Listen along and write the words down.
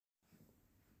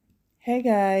Hey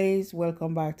guys,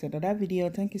 welcome back to another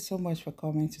video. Thank you so much for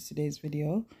coming to today's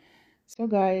video. So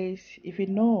guys, if you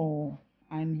know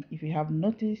and if you have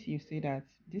noticed, you see that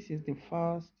this is the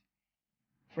first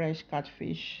fresh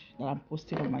catfish that I'm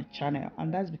posting on my channel,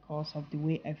 and that's because of the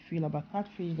way I feel about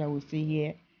catfish that we see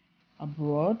here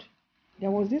abroad. There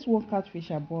was this one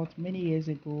catfish I bought many years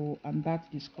ago, and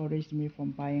that discouraged me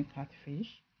from buying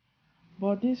catfish.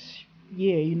 But this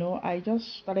year, I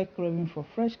just started craving for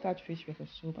fresh catfish pepper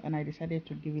soup, and I decided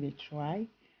to give it a try.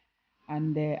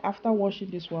 And after washing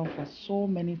this one for so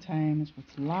many times with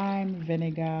lime,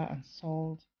 vinegar, and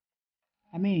salt,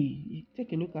 I mean, you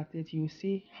take a look at it, you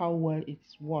see how well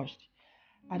it's washed.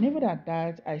 And even at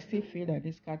that, I still feel that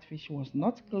this catfish was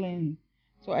not clean.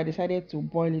 So I decided to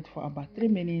boil it for about 3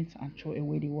 minutes and throw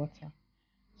away the water.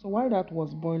 So while that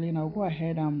was boiling, I'll go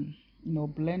ahead and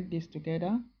blend this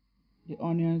together. The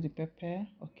onions, the pepper.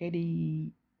 Okay,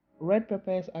 the red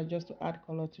peppers are just to add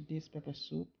color to this pepper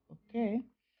soup. Okay,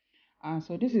 and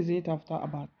so this is it after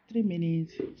about 3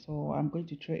 minutes. So I'm going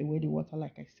to throw away the water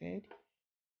like I said.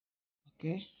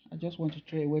 Okay, I just want to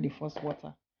throw away the first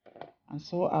water, and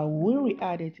so I will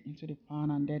re-add it into the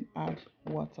pan and then add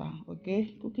water.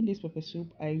 Okay, cooking this pepper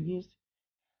soup, I used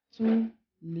 2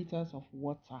 liters of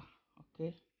water,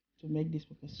 okay, to make this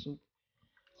pepper soup.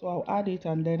 So I'll add it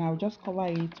and then I'll just cover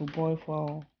it to boil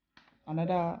for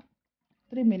another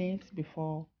 3 minutes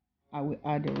before I will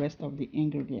add the rest of the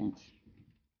ingredients.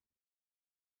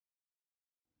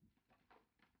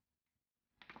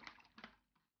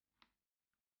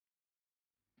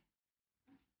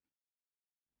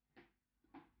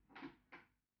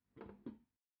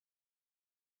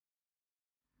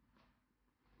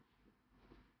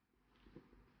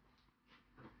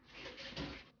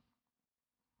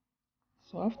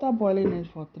 So after boiling it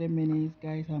for 3 minutes,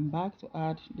 guys, I'm back to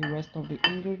add the rest of the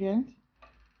ingredients.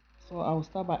 So I will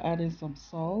start by adding some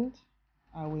salt.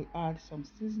 I will add some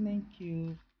seasoning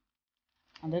cube,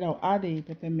 and then I'll add the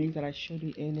pepper mix that I showed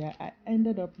you earlier. I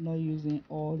ended up not using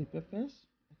all the peppers.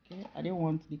 Okay, I didn't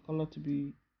want the color to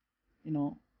be, you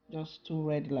know, just too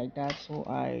red like that, so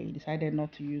I decided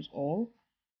not to use all.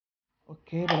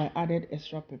 Okay, but I added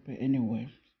extra pepper anyway.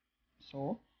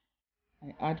 So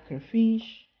I add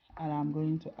crayfish, and I'm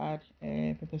going to add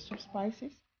pepper soup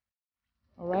spices.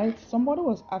 Alright, somebody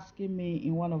was asking me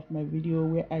in one of my video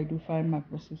where I do find my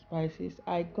pepper soup spices.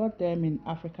 I got them in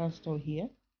African store here.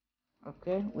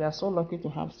 Okay, we are so lucky to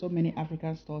have so many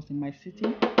African stores in my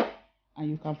city, and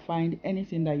you can find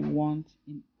anything that you want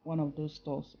in one of those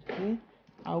stores. Okay,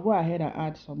 I'll go ahead and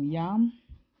add some yam.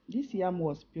 This yam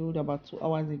was peeled about 2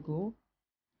 hours ago,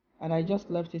 and I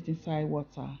just left it inside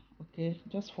water, okay,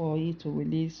 just for it to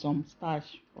release some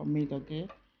starch from it. Okay,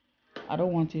 I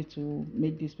don't want it to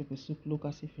make this pepper soup look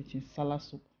as if it's in salad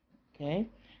soup. Okay,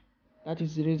 that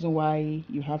is the reason why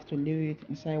you have to leave it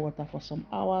inside water for some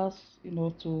hours,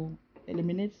 to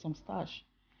eliminate some starch.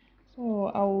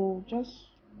 So I'll just,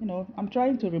 I'm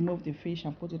trying to remove the fish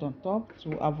and put it on top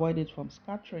to avoid it from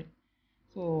scattering.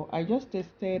 So I just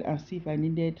tested and see if I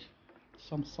needed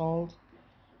some salt,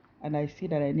 and I see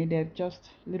that I needed just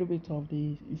a little bit of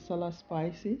the salad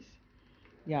spices.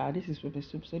 Yeah, this is pepper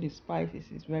soup, so the spices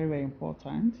is very, very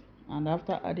important. And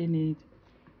after adding it,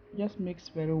 just mix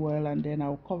very well, and then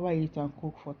I'll cover it and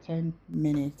cook for 10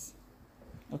 minutes.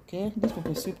 Okay, this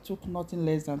pepper soup took nothing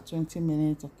less than 20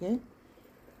 minutes. Okay,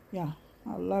 yeah,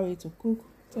 I'll allow it to cook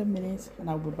 10 minutes and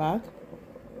I'll be back.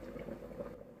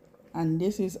 And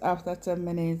this is after 10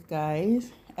 minutes,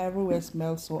 guys. Everywhere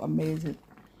smells so amazing.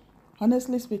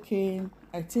 Honestly speaking,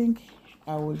 I think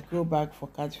I will go back for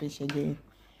catfish again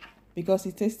because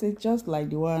it tasted just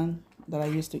like the one that I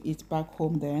used to eat back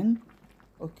home then.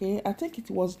 Okay, I think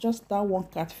it was just that one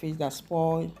catfish that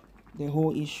spoiled the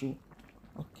whole issue.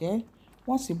 Okay,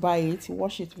 once you buy it, you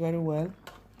wash it very well.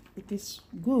 It is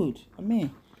good. I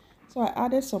mean, so I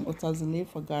added some utazi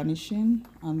for garnishing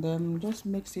and then just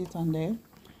mix it, and then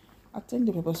I think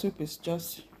the pepper soup is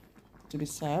just to be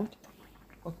served.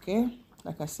 Okay,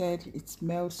 like I said, it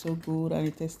smelled so good and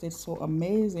it tasted so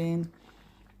amazing.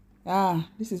 Ah,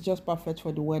 this is just perfect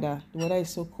for the weather. The weather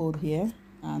is so cold here,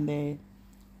 and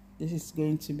this is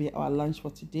going to be our lunch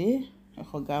for today. I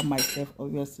forgot myself,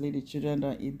 obviously the children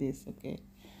don't eat this. Okay,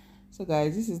 so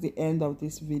guys, this is the end of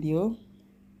this video,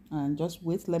 and just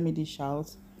wait, let me dish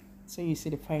out so you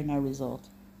see the final result.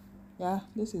 Yeah,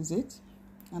 this is it,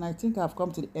 and I think I've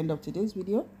come to the end of today's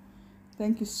video.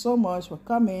 Thank you so much for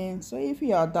coming. So if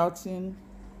you are doubting,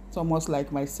 almost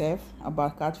like myself,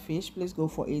 about catfish, please go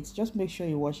for it. Just make sure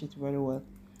you wash it very well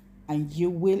and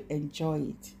you will enjoy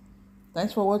it.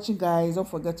 Thanks for watching, guys. Don't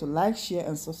forget to like, share,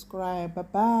 and subscribe. Bye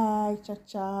bye. Ciao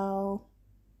ciao.